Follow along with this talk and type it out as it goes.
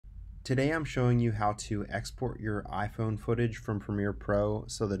Today I'm showing you how to export your iPhone footage from Premiere Pro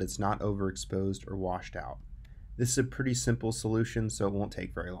so that it's not overexposed or washed out. This is a pretty simple solution, so it won't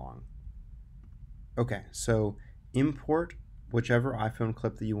take very long. Okay, so import whichever iPhone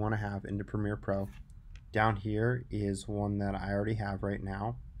clip that you want to have into Premiere Pro. Down here is one that I already have right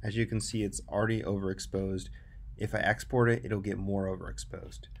now. As you can see, it's already overexposed. If I export it, it'll get more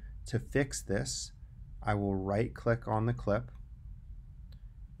overexposed. To fix this, I will right-click on the clip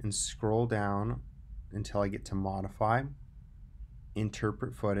and scroll down until I get to Modify,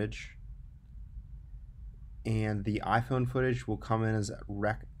 Interpret Footage, and the iPhone footage will come in as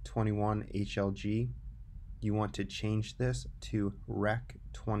Rec 21 HLG. You want to change this to Rec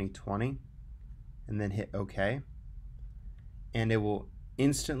 2020 and then hit OK, and it will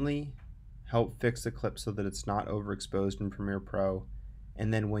instantly help fix the clip so that it's not overexposed in Premiere Pro,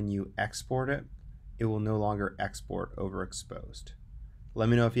 and then when you export it, it will no longer export overexposed. Let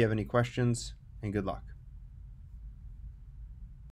me know if you have any questions, and good luck.